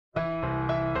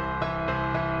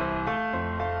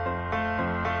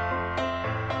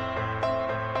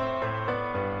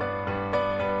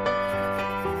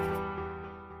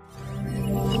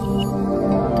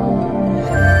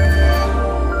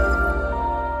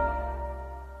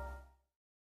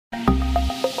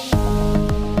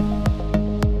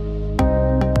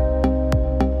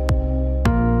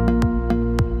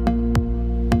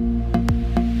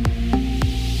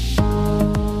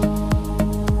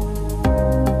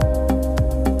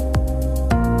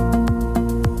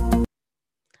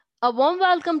A warm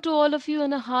welcome to all of you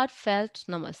and a heartfelt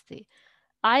namaste.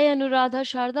 I, Anuradha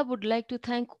Sharda, would like to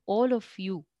thank all of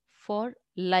you for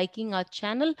liking our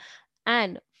channel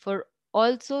and for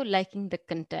also liking the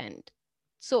content.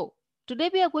 So,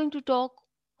 today we are going to talk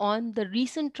on the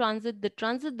recent transit, the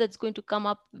transit that's going to come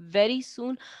up very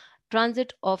soon,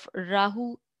 transit of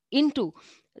Rahu into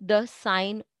the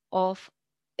sign of,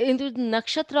 into the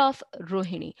nakshatra of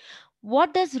Rohini.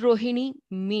 What does Rohini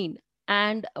mean?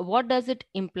 And what does it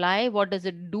imply? What does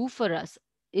it do for us?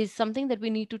 Is something that we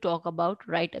need to talk about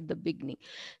right at the beginning.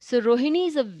 So, Rohini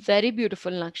is a very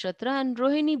beautiful nakshatra, and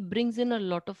Rohini brings in a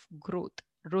lot of growth.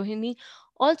 Rohini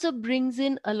also brings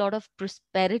in a lot of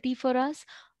prosperity for us,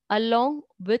 along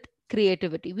with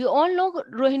creativity. We all know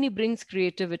Rohini brings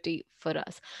creativity for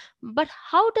us. But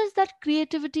how does that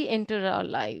creativity enter our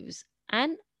lives?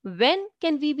 And when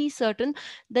can we be certain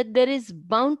that there is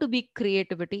bound to be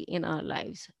creativity in our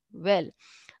lives? Well,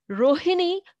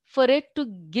 Rohini, for it to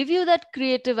give you that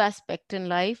creative aspect in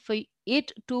life, for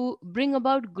it to bring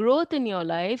about growth in your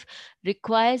life,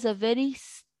 requires a very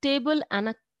stable and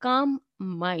a calm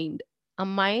mind. A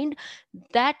mind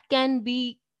that can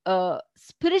be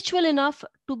spiritual enough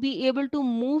to be able to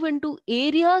move into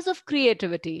areas of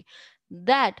creativity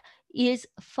that is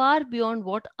far beyond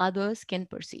what others can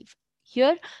perceive.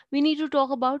 Here, we need to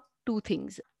talk about two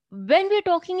things. When we're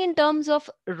talking in terms of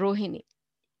Rohini,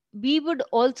 we would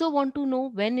also want to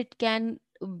know when it can,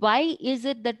 why is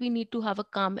it that we need to have a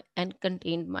calm and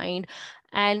contained mind.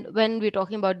 And when we're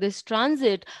talking about this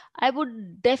transit, I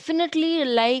would definitely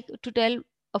like to tell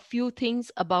a few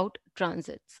things about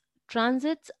transits.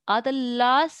 Transits are the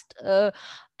last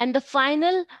and the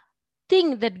final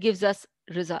thing that gives us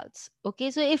results.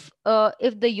 Okay, so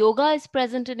if the yoga is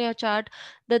present in your chart,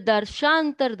 the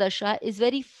darshantar dasha is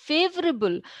very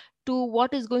favorable to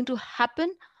what is going to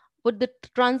happen, what the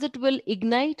transit will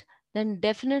ignite. Then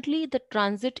definitely the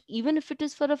transit, even if it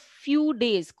is for a few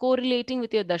days correlating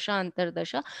with your dasha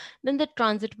antardasha, then the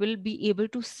transit will be able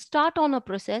to start on a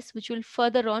process which will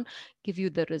further on give you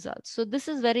the results. So this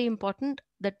is very important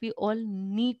that we all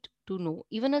need to know.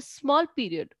 Even a small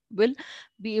period will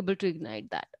be able to ignite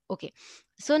that. Okay,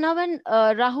 so now when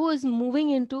Rahu is moving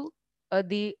into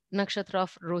the nakshatra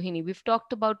of Rohini, we've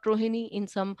talked about Rohini in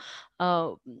some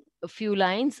uh, a few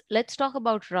lines. Let's talk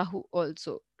about Rahu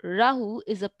also. Rahu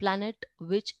is a planet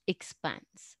which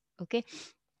expands. Okay,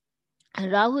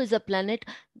 and Rahu is a planet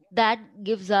that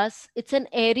gives us, it's an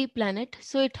airy planet,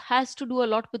 so it has to do a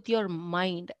lot with your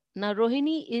mind. Now,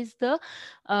 Rohini is the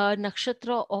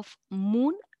nakshatra of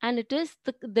moon, and it is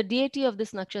the deity of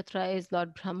this nakshatra is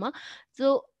Lord Brahma.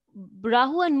 So,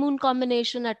 Rahu and moon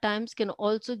combination at times can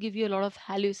also give you a lot of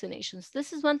hallucinations.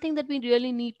 This is one thing that we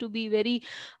really need to be very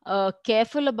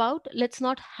careful about. Let's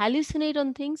not hallucinate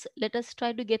on things. Let us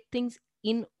try to get things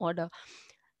in order.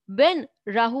 When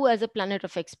Rahu as a planet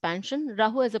of expansion,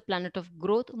 Rahu as a planet of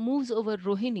growth moves over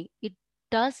Rohini, it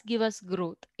does give us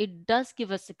growth, it does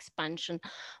give us expansion,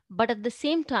 but at the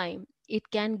same time, it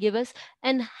can give us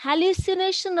an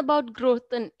hallucination about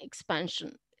growth and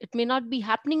expansion. It may not be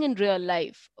happening in real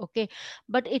life, okay,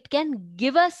 but it can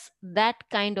give us that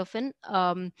kind of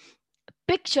an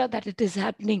picture that it is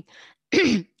happening.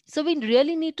 So we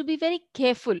really need to be very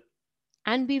careful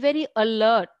and be very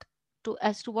alert to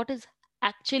as to what is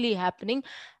actually happening,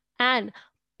 and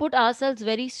put ourselves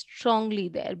very strongly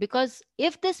there, because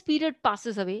if this period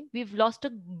passes away, we've lost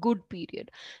a good period.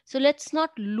 So let's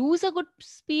not lose a good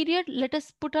period. Let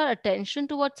us put our attention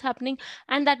to what's happening,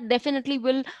 and that definitely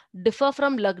will differ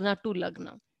from lagna to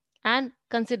lagna, and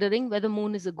considering whether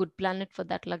moon is a good planet for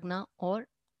that lagna or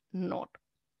not.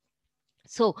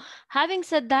 So, having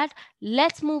said that,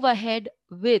 let's move ahead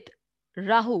with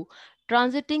Rahu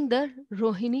transiting the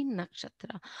Rohini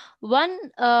Nakshatra. One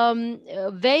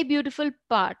very beautiful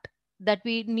part that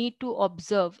we need to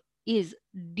observe is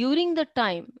during the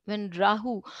time when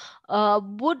Rahu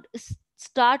would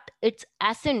start its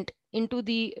ascent into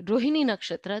the Rohini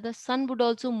Nakshatra, the sun would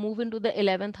also move into the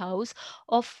 11th house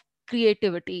of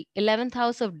creativity, 11th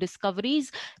house of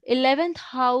discoveries, 11th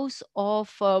house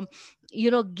of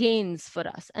gains for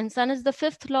us. And sun is the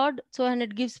fifth lord, so and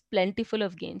it gives plentiful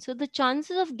of gains, so the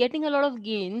chances of getting a lot of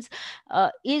gains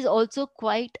is also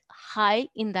quite high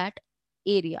in that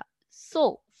area.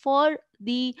 So for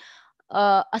the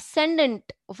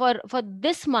ascendant, for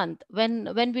this month, when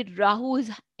with Rahu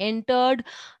is entered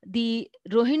the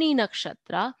Rohini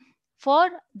Nakshatra for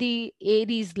the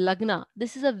Aries Lagna,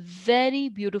 this is a very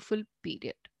beautiful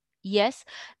period. Yes,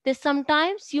 there's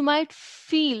sometimes you might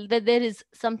feel that there is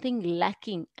something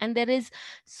lacking and there is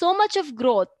so much of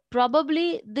growth.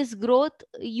 Probably this growth,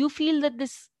 you feel that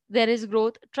there is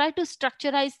growth. Try to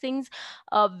structureize things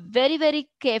very, very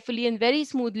carefully and very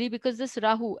smoothly, because this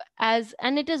Rahu, as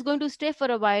and it is going to stay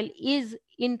for a while, is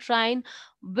in trine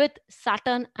with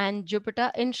Saturn and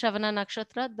Jupiter in Shravana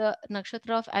Nakshatra, the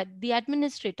nakshatra of the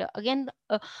administrator. Again,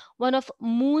 one of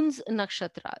Moon's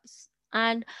nakshatras.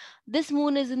 And this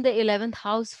moon is in the 11th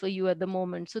house for you at the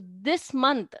moment. So this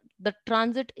month, the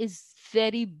transit is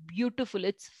very beautiful.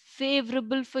 It's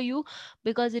favorable for you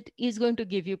because it is going to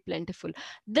give you plentiful.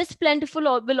 This plentiful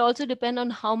will also depend on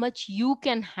how much you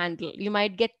can handle. You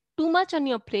might get too much on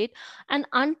your plate, and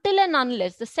until and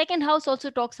unless, the second house also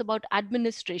talks about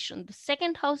administration. The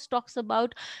second house talks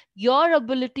about your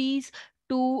abilities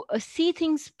to see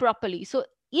things properly. So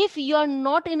if you're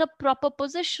not in a proper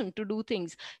position to do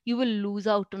things, you will lose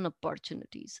out on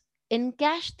opportunities.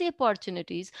 Encash the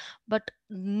opportunities, but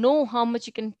know how much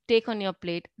you can take on your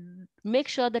plate. Make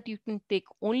sure that you can take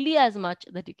only as much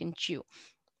that you can chew.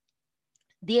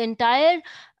 The entire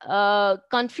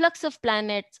conflux of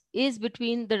planets is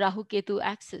between the Rahu Ketu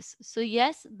axis. So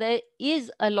yes, there is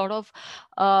a lot of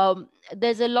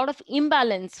there's a lot of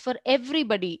imbalance for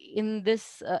everybody in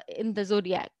this in the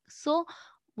zodiac. So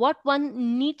what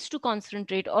one needs to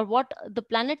concentrate, or what the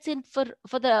planets in for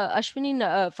the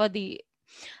Ashwini for the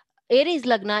Aries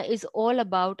Lagna is all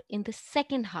about in the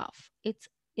second half. It's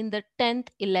in the 10th,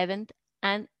 11th,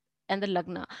 and the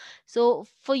Lagna. So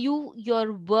for you,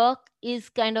 your work is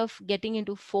kind of getting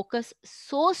into focus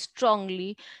so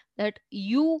strongly that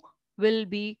you will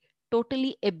be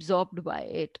totally absorbed by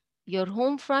it. Your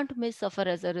home front may suffer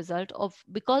as a result of,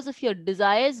 because of your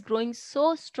desires growing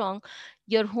so strong,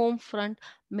 your home front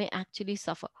may actually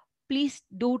suffer. Please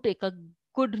do take a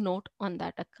good note on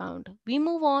that account. We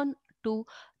move on to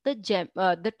the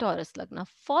Taurus Lagna.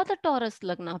 For the Taurus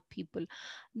Lagna people,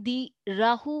 the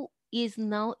Rahu is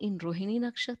now in Rohini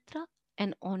Nakshatra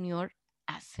and on your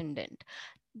ascendant.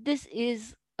 This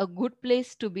is a good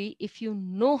place to be if you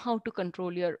know how to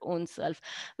control your own self.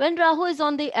 When Rahu is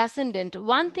on the ascendant,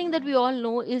 one thing that we all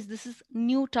know is this is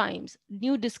new times,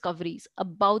 new discoveries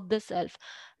about the self.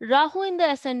 Rahu in the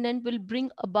ascendant will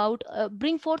bring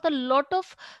forth a lot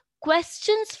of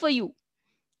questions for you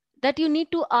that you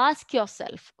need to ask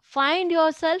yourself. Find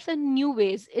yourself in new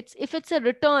ways. If it's a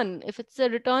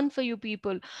return for you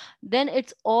people, then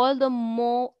it's all the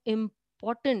more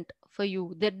important for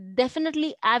you. There are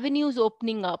definitely avenues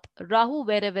opening up. Rahu,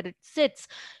 wherever it sits,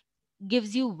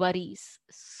 gives you worries.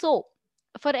 So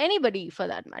for anybody for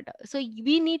that matter, so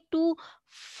we need to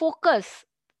focus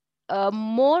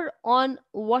more on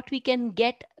what we can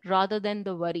get rather than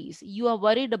the worries. You are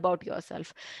worried about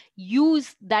yourself.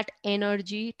 Use that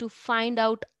energy to find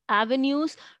out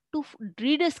avenues to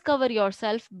rediscover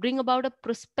yourself, bring about a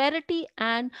prosperity,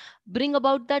 and bring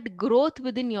about that growth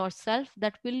within yourself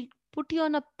that will put you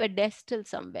on a pedestal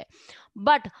somewhere.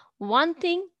 But one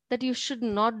thing that you should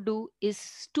not do is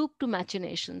stoop to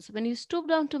machinations. When you stoop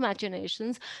down to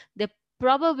machinations, the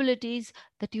probabilities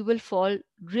that you will fall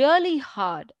really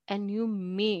hard and you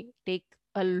may take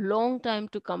a long time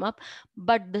to come up,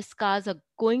 but the scars are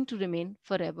going to remain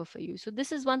forever for you. So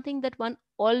this is one thing that one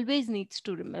always needs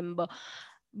to remember,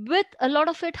 with a lot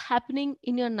of it happening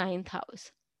in your ninth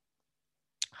house.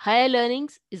 Higher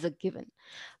learnings is a given.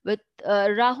 With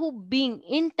Rahu being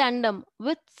in tandem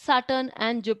with Saturn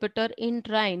and Jupiter in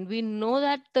trine, we know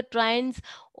that the trines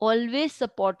always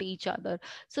support each other.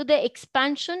 So the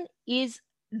expansion is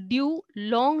due,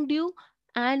 long due,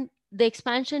 and the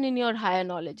expansion in your higher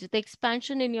knowledge, the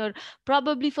expansion in your,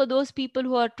 probably for those people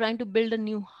who are trying to build a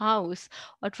new house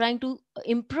or trying to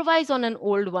improvise on an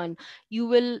old one, you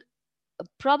will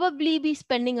probably be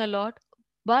spending a lot,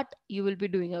 but you will be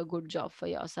doing a good job for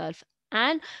yourself.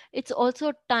 And it's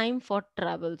also time for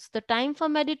travels. The time for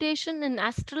meditation and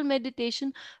astral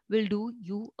meditation will do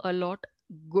you a lot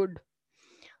good.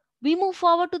 We move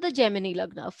forward to the Gemini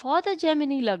Lagna. For the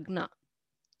Gemini Lagna,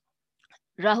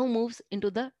 Rahu moves into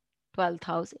the 12th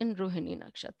house in Rohini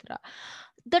Nakshatra.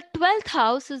 The 12th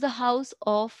house is the house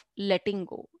of letting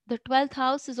go. The 12th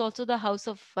house is also the house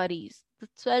of worries. The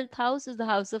 12th house is the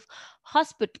house of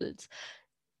hospitals.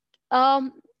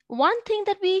 um, One thing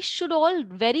that we should all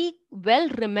very well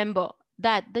remember,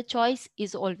 that the choice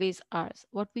is always ours,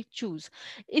 what we choose.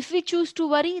 If we choose to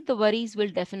worry, the worries will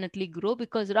definitely grow,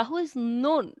 because Rahu is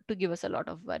known to give us a lot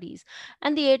of worries,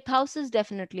 and the eighth house is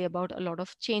definitely about a lot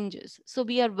of changes. So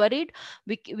we are worried,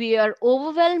 we are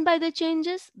overwhelmed by the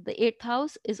changes. The eighth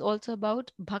house is also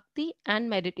about bhakti and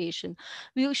meditation.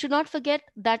 We should not forget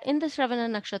that in the Shravana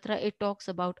Nakshatra it talks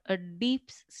about a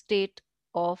deep state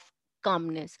of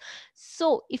calmness.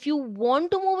 So, if you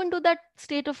want to move into that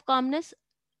state of calmness,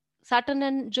 Saturn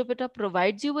and Jupiter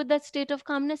provides you with that state of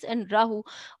calmness, and Rahu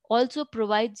also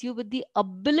provides you with the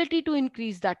ability to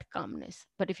increase that calmness.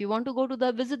 But if you want to go to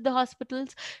the visit the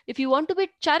hospitals, if you want to be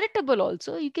charitable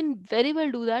also, you can very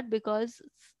well do that, because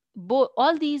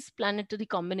all these planetary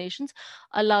combinations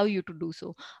allow you to do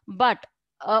so. But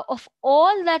of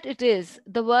all that it is,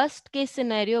 the worst case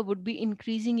scenario would be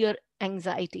increasing your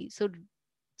anxiety.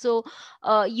 So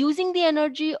using the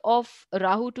energy of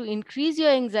Rahu to increase your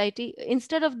anxiety,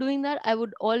 instead of doing that, I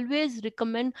would always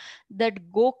recommend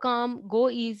that go calm, go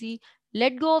easy,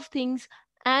 let go of things.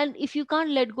 And if you can't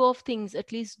let go of things,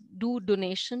 at least do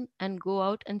donation and go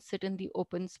out and sit in the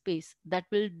open space. That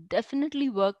will definitely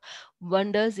work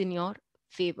wonders in your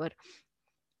favor.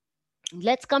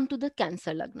 Let's come to the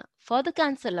Cancer Lagna. For the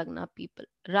Cancer Lagna people,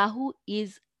 Rahu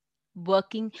is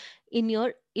working in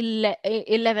your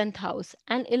 11th house,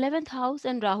 and 11th house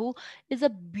and Rahu is a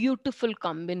beautiful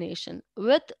combination.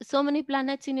 With so many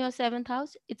planets in your 7th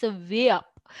house, it's a way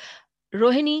up.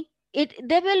 Rohini, it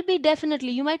there will be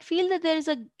definitely, you might feel that there is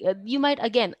a you might,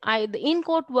 again, I the in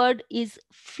quote word is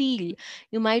feel,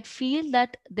 you might feel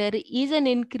that there is an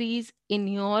increase in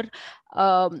your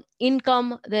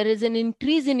income, there is an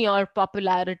increase in your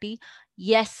popularity.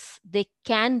 Yes, they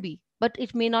can be, but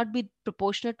it may not be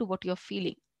proportionate to what you're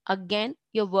feeling. Again,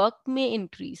 your work may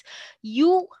increase.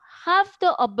 You have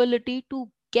the ability to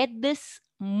get this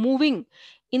moving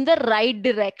in the right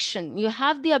direction. You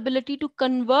have the ability to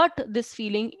convert this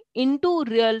feeling into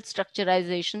real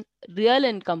structurization, real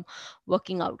income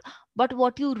working out. But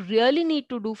what you really need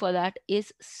to do for that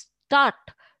is start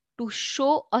to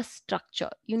show a structure.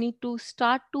 You need to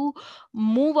start to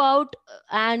move out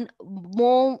and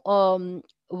more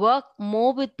work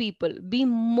more with people, be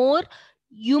more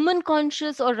human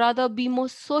conscious, or rather be more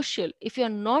social. If you're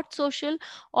not social,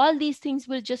 all these things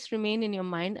will just remain in your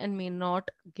mind and may not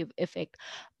give effect,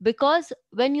 because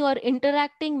when you are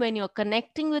interacting, when you're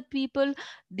connecting with people,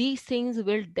 these things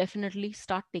will definitely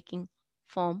start taking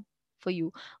form for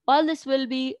you. All this will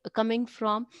be coming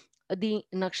from the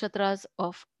nakshatras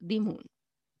of the moon.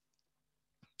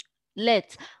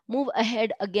 Let's move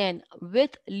ahead again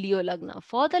with Leo Lagna.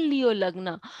 For the Leo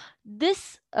Lagna,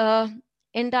 this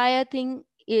entire thing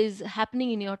is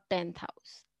happening in your 10th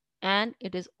house, and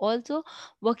it is also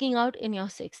working out in your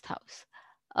 6th house.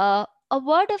 A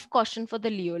word of caution for the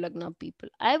Leo Lagna people.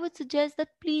 I would suggest that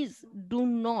please do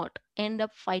not end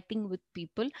up fighting with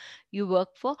people you work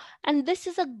for. And this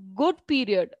is a good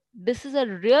period. This is a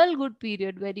real good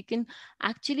period where you can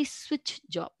actually switch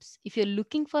jobs. If you're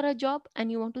looking for a job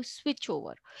and you want to switch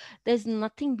over, there's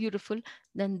nothing beautiful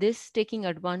than this taking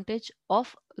advantage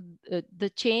of the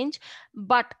change.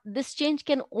 But this change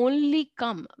can only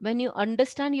come when you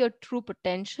understand your true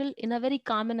potential in a very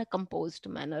calm and a composed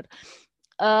manner.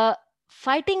 uh,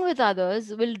 Fighting with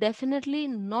others will definitely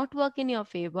not work in your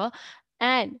favor,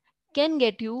 and can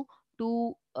get you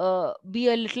to be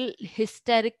a little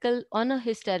hysterical, on a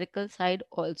hysterical side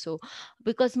also,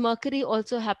 because Mercury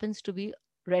also happens to be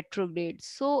retrograde.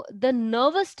 So the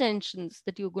nervous tensions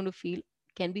that you're going to feel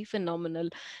can be phenomenal.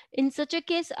 In such a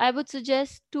case, I would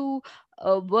suggest to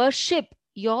worship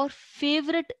your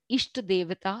favorite Isht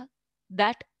Devata,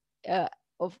 that uh,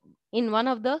 of in one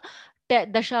of the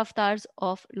Dashavatars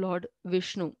of Lord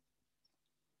Vishnu.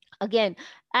 Again,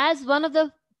 as one of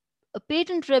the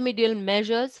patent remedial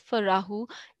measures for Rahu,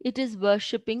 it is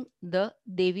worshipping the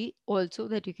Devi also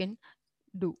that you can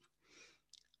do.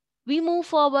 We move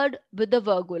forward with the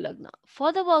Virgo Lagna.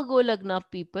 For the Virgo Lagna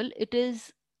people,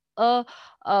 uh,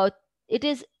 uh, it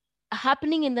is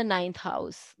happening in the 9th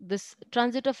house. This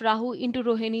transit of Rahu into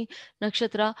Rohini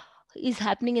Nakshatra is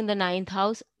happening in the 9th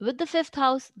house. With the 5th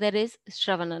house, there is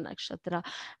Shravana Nakshatra.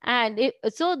 And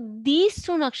so these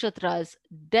two nakshatras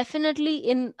definitely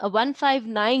in a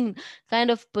 159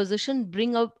 kind of position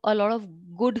bring up a lot of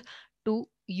good to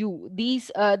you.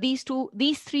 These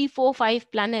 3 4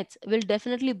 5 planets will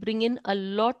definitely bring in a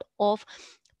lot of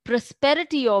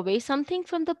prosperity your way. Something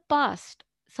from the past,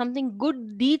 something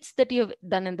good deeds that you have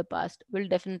done in the past will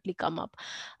definitely come up.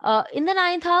 In the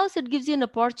 9th house, it gives you an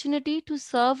opportunity to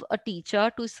serve a teacher,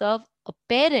 to serve a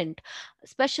parent,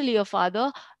 especially your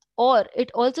father. Or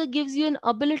it also gives you an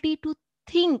ability to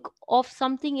think of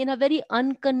something in a very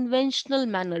unconventional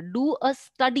manner, do a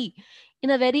study in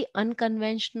a very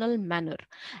unconventional manner.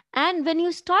 And when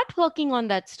you start working on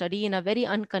that study in a very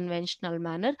unconventional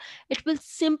manner, it will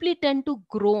simply tend to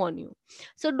grow on you.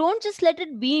 So don't just let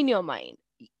it be in your mind.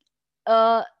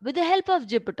 With the help of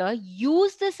Jupiter,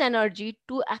 use this energy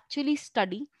to actually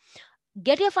study,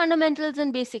 get your fundamentals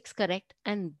and basics correct,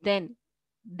 and then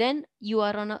you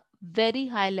are on a very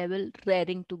high level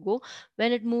raring to go.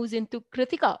 When it moves into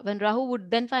Kritika, when Rahu would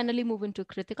then finally move into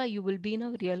Kritika, you will be in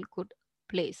a real good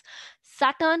place.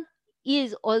 Saturn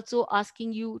is also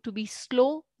asking you to be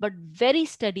slow but very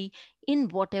steady in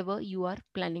whatever you are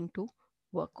planning to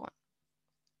work on.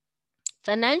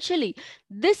 Financially,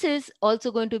 this is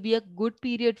also going to be a good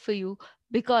period for you,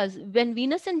 because when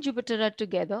Venus and Jupiter are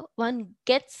together, one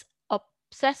gets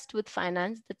obsessed with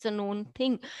finance. That's a known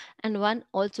thing. And one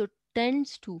also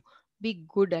tends to be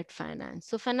good at finance.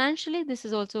 So, financially, this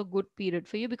is also a good period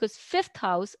for you, because fifth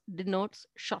house denotes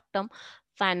short term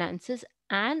finances,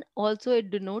 and also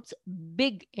it denotes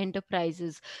big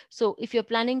enterprises. So, if you're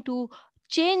planning to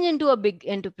change into a big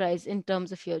enterprise in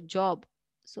terms of your job,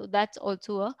 so that's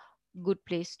also a good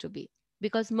place to be,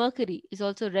 because Mercury is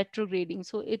also retrograding.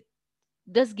 So it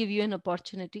does give you an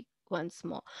opportunity once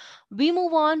more. We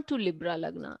move on to Libra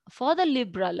Lagna. For the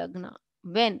Libra Lagna,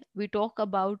 when we talk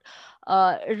about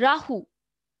Rahu,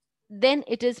 then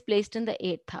it is placed in the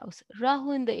eighth house.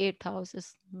 Rahu in the eighth house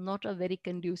is not a very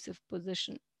conducive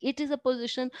position. It is a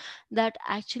position that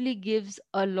actually gives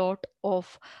a lot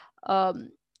of um,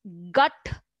 gut.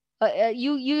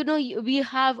 We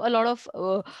have a lot of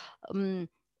um,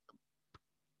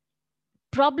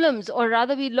 problems, or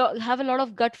rather we have a lot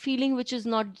of gut feeling, which is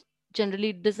not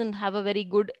generally doesn't have a very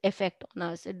good effect on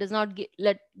us. It does not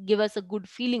give us a good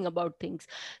feeling about things.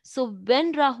 So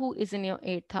when Rahu is in your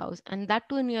eighth house, and that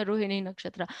too in your Rohini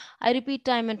Nakshatra, I repeat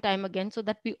time and time again, so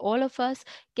that we all of us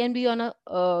can be on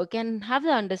a can have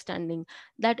the understanding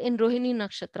that in Rohini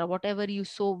Nakshatra, whatever you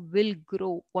sow will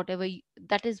grow,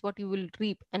 that is what you will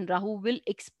reap, and Rahu will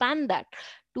expand that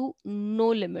to no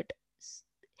limit.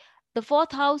 The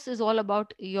fourth house is all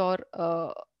about your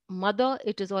mother.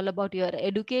 It is all about your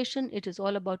education. It is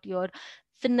all about your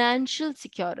financial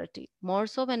security, more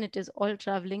so when it is all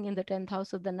traveling in the 10th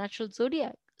house of the natural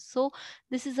zodiac. So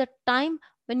this is a time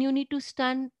when you need to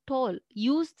stand tall.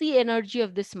 Use the energy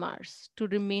of this Mars to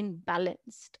remain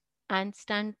balanced and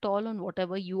stand tall on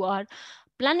whatever you are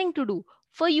planning to do.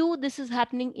 For you, this is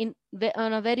happening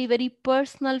on a very, very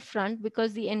personal front,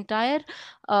 because the entire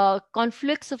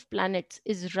conflicts of planets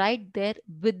is right there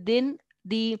within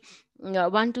the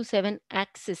 1 to 7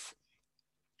 axis.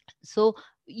 So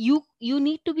you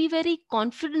need to be very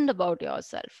confident about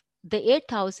yourself. The eighth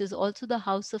house is also the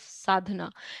house of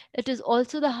sadhana. It is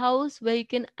also the house where you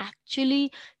can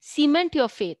actually cement your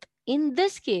faith. In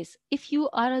this case, if you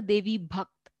are a Devi Bhakt,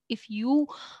 if you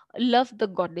love the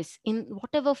goddess in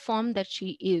whatever form that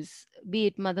she is, be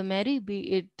it Mother Mary,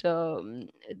 be it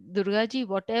Durga Ji,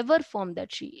 whatever form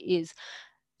that she is,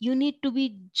 you need to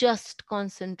be just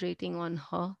concentrating on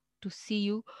her to see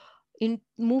you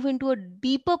move into a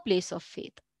deeper place of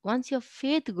faith. Once your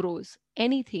faith grows,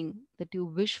 anything that you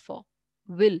wish for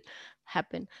will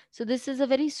happen. So this is a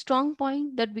very strong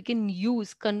point that we can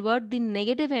use, convert the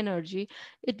negative energy.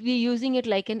 We're using it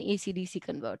like an AC/DC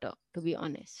converter, to be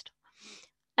honest.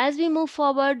 As we move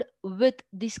forward with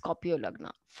the Scorpio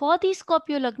Lagna. For the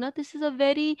Scorpio Lagna, this is a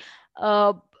very,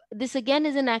 this again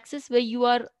is an axis where you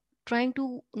are trying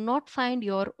to not find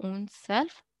your own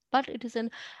self, but it is an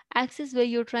axis where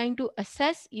you're trying to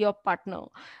assess your partner.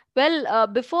 Well,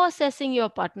 before assessing your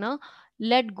partner,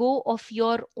 let go of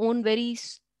your own very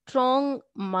strong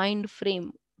mind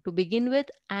frame to begin with.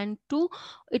 And two,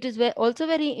 it is also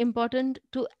very important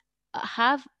to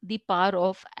have the power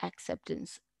of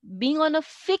acceptance. Being on a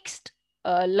fixed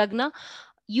lagna,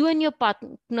 you and your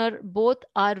partner both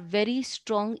are very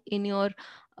strong in your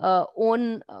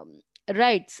own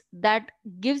rights. That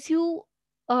gives you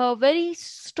a very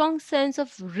strong sense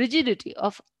of rigidity,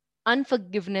 of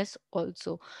unforgiveness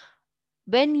also.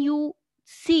 When you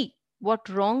see what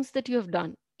wrongs that you have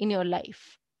done in your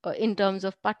life, in terms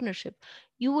of partnership,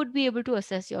 you would be able to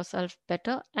assess yourself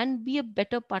better and be a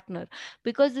better partner,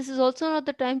 because this is also not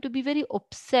the time to be very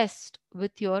obsessed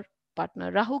with your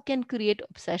partner. Rahu can create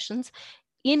obsessions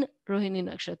in Rohini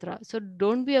Nakshatra. So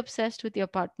don't be obsessed with your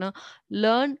partner.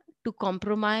 Learn to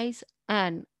compromise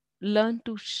and learn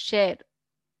to share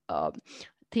um,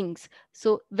 things.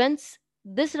 So once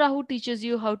this Rahu teaches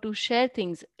you how to share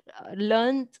things,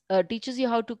 teaches you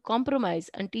how to compromise,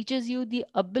 and teaches you the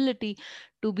ability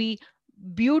to be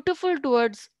beautiful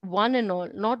towards one and all,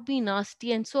 not be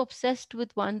nasty and so obsessed with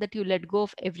one that you let go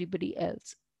of everybody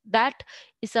else. That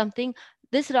is something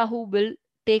this Rahu will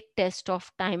take test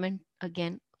of time and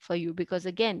again for you, because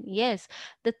again, yes,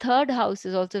 the third house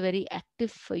is also very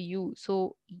active for you.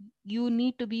 So you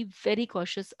need to be very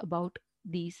cautious about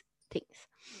these things.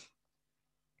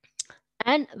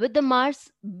 And with the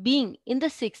Mars being in the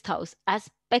sixth house,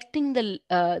 aspecting the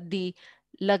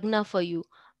Lagna for you,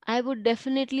 I would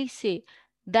definitely say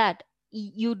that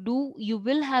you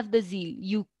will have the zeal,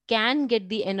 you can get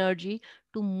the energy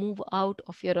to move out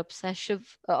of your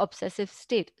obsessive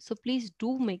state. So please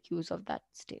do make use of that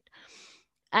state.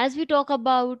 As we talk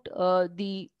about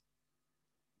the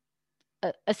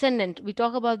ascendant, we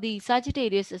talk about the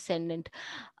Sagittarius ascendant.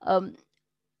 um,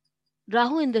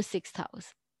 Rahu in the sixth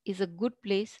house is a good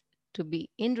place to be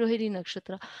in Rohini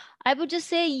Nakshatra. I would just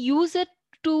say use it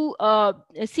to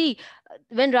see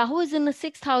when Rahu is in the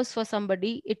sixth house for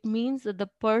somebody, it means that the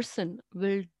person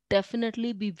will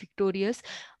definitely be victorious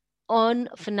on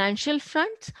financial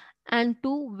fronts, and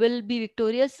two will be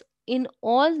victorious in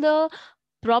all the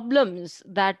problems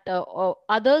that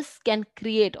others can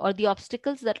create, or the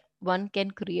obstacles that one can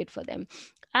create for them.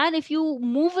 And if you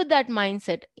move with that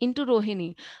mindset into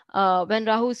Rohini, when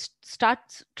Rahu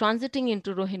starts transiting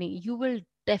into Rohini, you will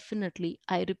definitely,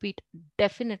 I repeat,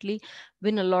 definitely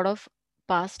win a lot of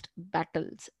past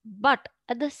battles. But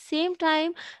at the same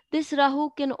time, this Rahu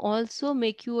can also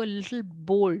make you a little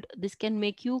bold. This can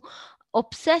make you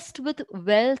obsessed with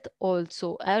wealth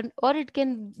also, and or it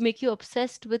can make you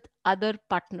obsessed with other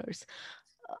partners.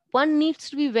 One needs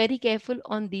to be very careful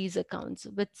on these accounts.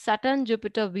 With Saturn,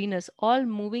 Jupiter, Venus all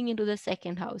moving into the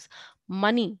second house,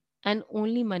 money and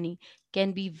only money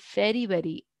can be very,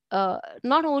 very,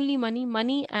 not only money,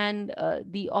 money and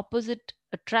the opposite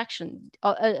attraction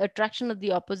of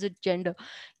the opposite gender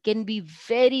can be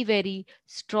very, very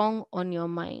strong on your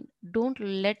mind. Don't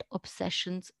let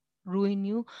obsessions ruin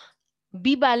you.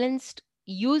 Be balanced,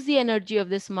 use the energy of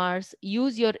this Mars,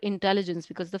 use your intelligence,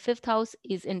 because the fifth house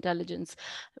is intelligence.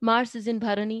 Mars is in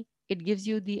Bharani, it gives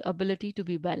you the ability to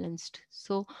be balanced.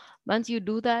 So once you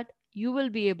do that, you will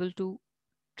be able to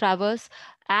traverse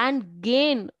and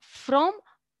gain from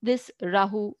this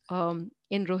Rahu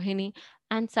in Rohini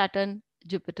and Saturn,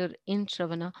 Jupiter in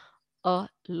Shravana a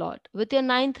lot. With your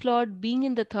ninth lord being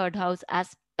in the third house,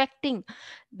 aspecting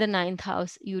the ninth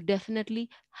house, you definitely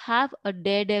have a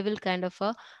daredevil kind of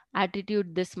a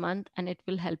attitude this month, and it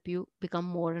will help you become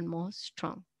more and more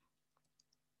strong.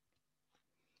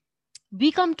 We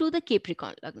come to the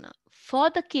Capricorn Lagna. For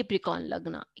the Capricorn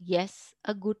Lagna, yes,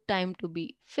 a good time to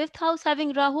be. Fifth house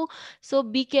having Rahu, so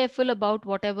be careful about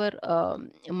whatever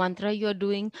mantra you're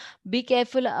doing. Be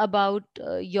careful about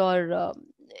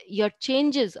your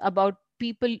changes, about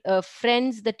people,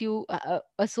 friends that you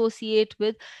associate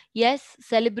with. Yes,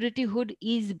 celebrityhood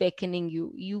is beckoning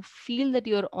you. You feel that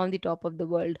you're on the top of the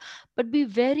world, but be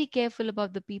very careful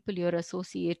about the people you're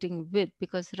associating with,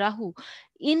 because Rahu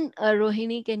in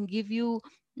Rohini can give you,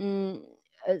 mm,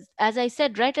 as I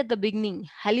said right at the beginning,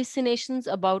 hallucinations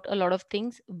about a lot of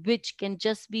things, which can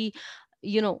just be,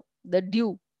 the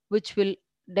dew, which will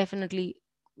definitely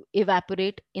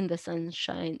evaporate in the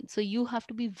sunshine. So you have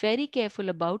to be very careful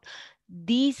about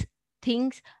these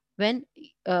things when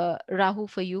Rahu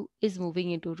for you is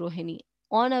moving into Rohini.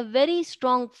 On a very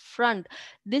strong front,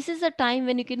 this is a time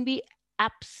when you can be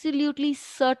absolutely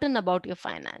certain about your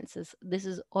finances. This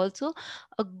is also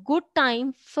a good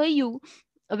time for you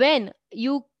when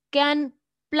you can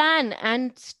plan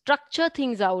and structure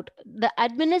things out. The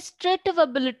administrative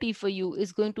ability for you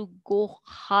is going to go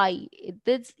high.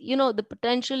 The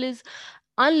potential is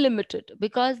unlimited,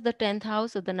 because the 10th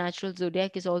house of the natural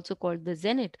zodiac is also called the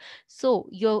zenith. So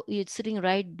you're sitting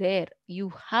right there,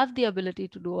 you have the ability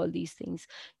to do all these things.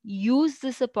 Use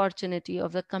this opportunity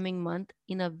of the coming month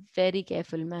in a very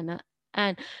careful manner,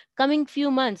 and coming few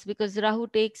months, because Rahu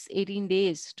takes 18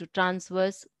 days to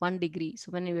transverse 1 degree.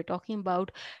 So when we were talking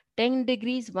about 10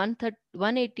 degrees,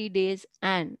 180 days,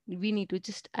 and we need to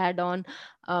just add on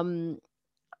um,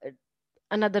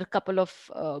 another couple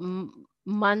of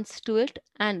months to it,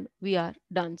 and we are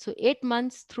done. So 8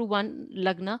 months through one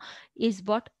lagna is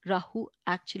what Rahu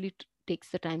actually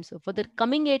takes the time. So for the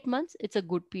coming 8 months, it's a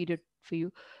good period for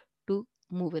you to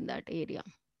move in that area.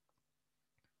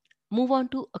 Move on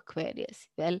to Aquarius.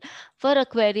 Well, for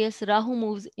Aquarius, Rahu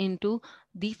moves into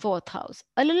the fourth house.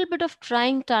 A little bit of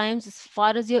trying times as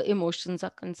far as your emotions are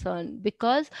concerned,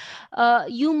 because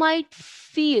you might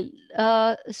feel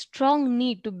a strong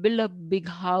need to build a big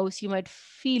house. You might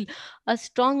feel a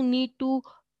strong need to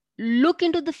look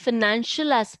into the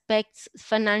financial aspects,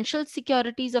 financial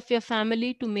securities of your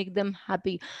family to make them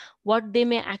happy. What they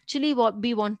may actually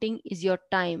be wanting is your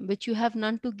time, which you have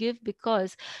none to give,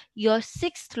 because your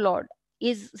sixth lord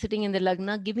is sitting in the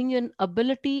lagna, giving you an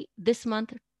ability this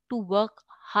month to work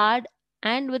hard.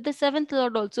 And with the seventh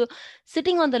lord also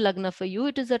sitting on the lagna for you,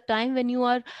 it is a time when you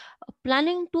are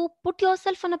planning to put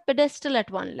yourself on a pedestal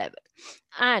at one level.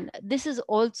 And this is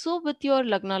also with your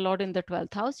lagna lord in the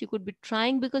 12th house. You could be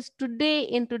trying, because today,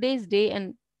 in today's day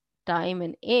and time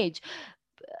and age,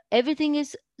 everything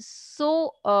is so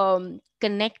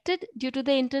connected due to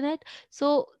the internet.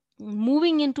 So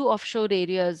moving into offshore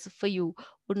areas for you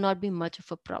would not be much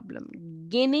of a problem.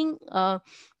 Gaining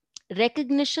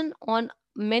recognition on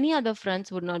many other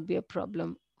fronts would not be a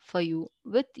problem for you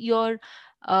with your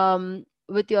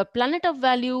planet of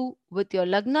value, with your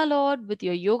lagna lord, with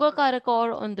your yoga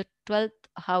karakor on the 12th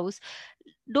house.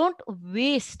 Don't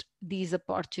waste these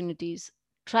opportunities.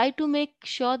 Try to make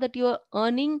sure that you're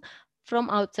earning from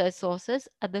outside sources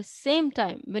at the same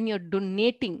time when you're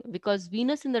donating, because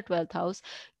Venus in the 12th house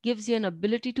gives you an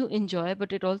ability to enjoy,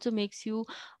 but it also makes you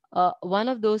one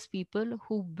of those people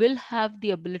who will have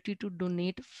the ability to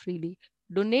donate freely.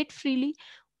 Donate freely.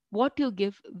 What you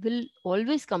give will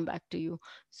always come back to you.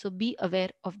 So be aware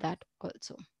of that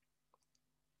also.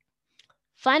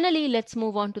 Finally, let's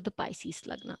move on to the Pisces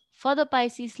Lagna. For the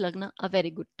Pisces Lagna, a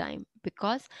very good time,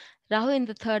 because Rahu in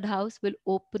the third house will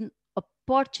open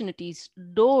opportunities,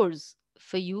 doors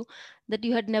for you that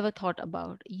you had never thought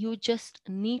about. You just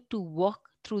need to walk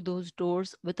through those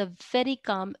doors with a very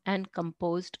calm and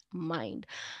composed mind.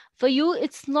 For you,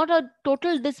 it's not a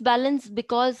total disbalance,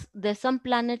 because there's some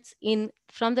planets in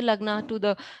from the Lagna to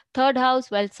the third house,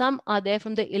 while some are there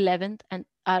from the 11th and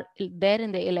are there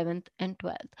in the 11th and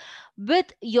 12th.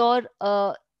 With your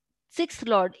sixth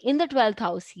lord in the 12th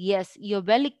house, yes, you're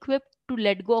well equipped to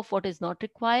let go of what is not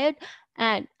required,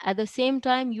 and at the same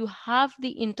time you have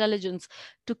the intelligence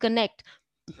to connect,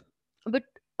 but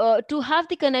to have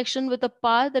the connection with a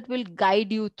power that will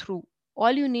guide you through.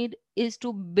 All you need is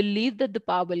to believe that the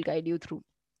power will guide you through.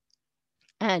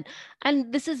 And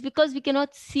this is because we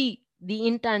cannot see the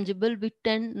intangible, we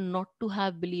tend not to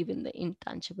have belief in the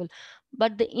intangible,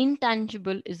 but the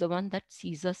intangible is the one that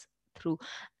sees us through.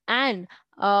 And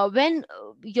when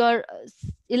your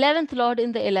 11th lord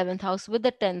in the 11th house with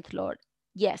the 10th lord,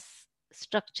 yes,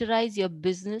 structurize your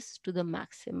business to the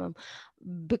maximum,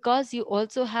 because you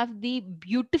also have the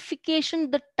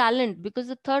beautification, the talent, because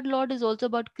the third lord is also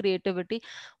about creativity.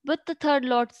 With the third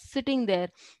lord sitting there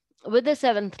with the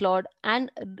seventh lord,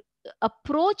 and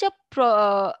approach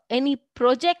any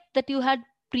project that you had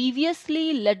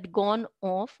previously let gone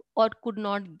of or could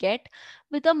not get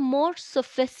with a more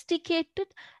sophisticated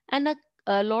and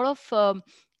a lot of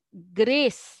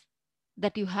grace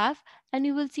that you have, and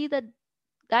you will see that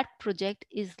that project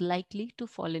is likely to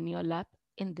fall in your lap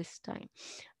in this time.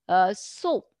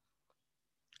 So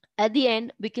at the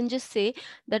end, we can just say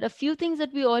that a few things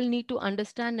that we all need to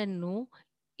understand and know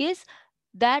is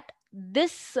that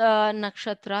this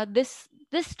nakshatra,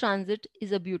 this transit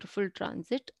is a beautiful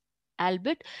transit,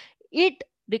 albeit it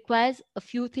requires a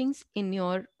few things in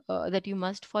your that you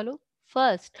must follow.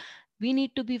 First, we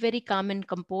need to be very calm and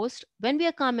composed. When we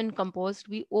are calm and composed,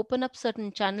 we open up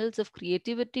certain channels of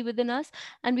creativity within us,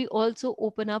 and we also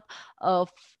open up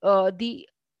the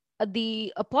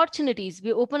opportunities.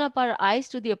 We open up our eyes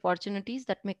to the opportunities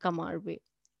that may come our way.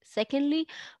 Secondly,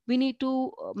 we need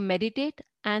to meditate,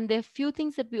 and there are few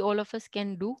things that we all of us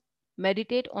can do.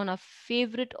 Meditate on a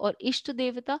favorite or ishta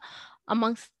devata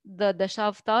amongst the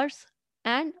dashavatars,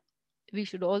 and we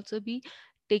should also be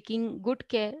taking good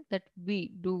care that we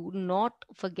do not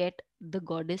forget the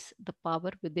goddess, the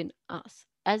power within us.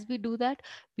 As we do that,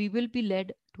 we will be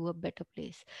led to a better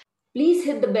place. Please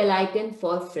hit the bell icon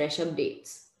for fresh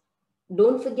updates.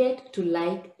 Don't forget to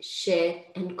like, share,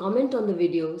 and comment on the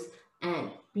videos,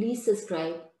 and please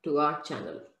subscribe to our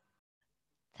channel.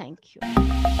 Thank you.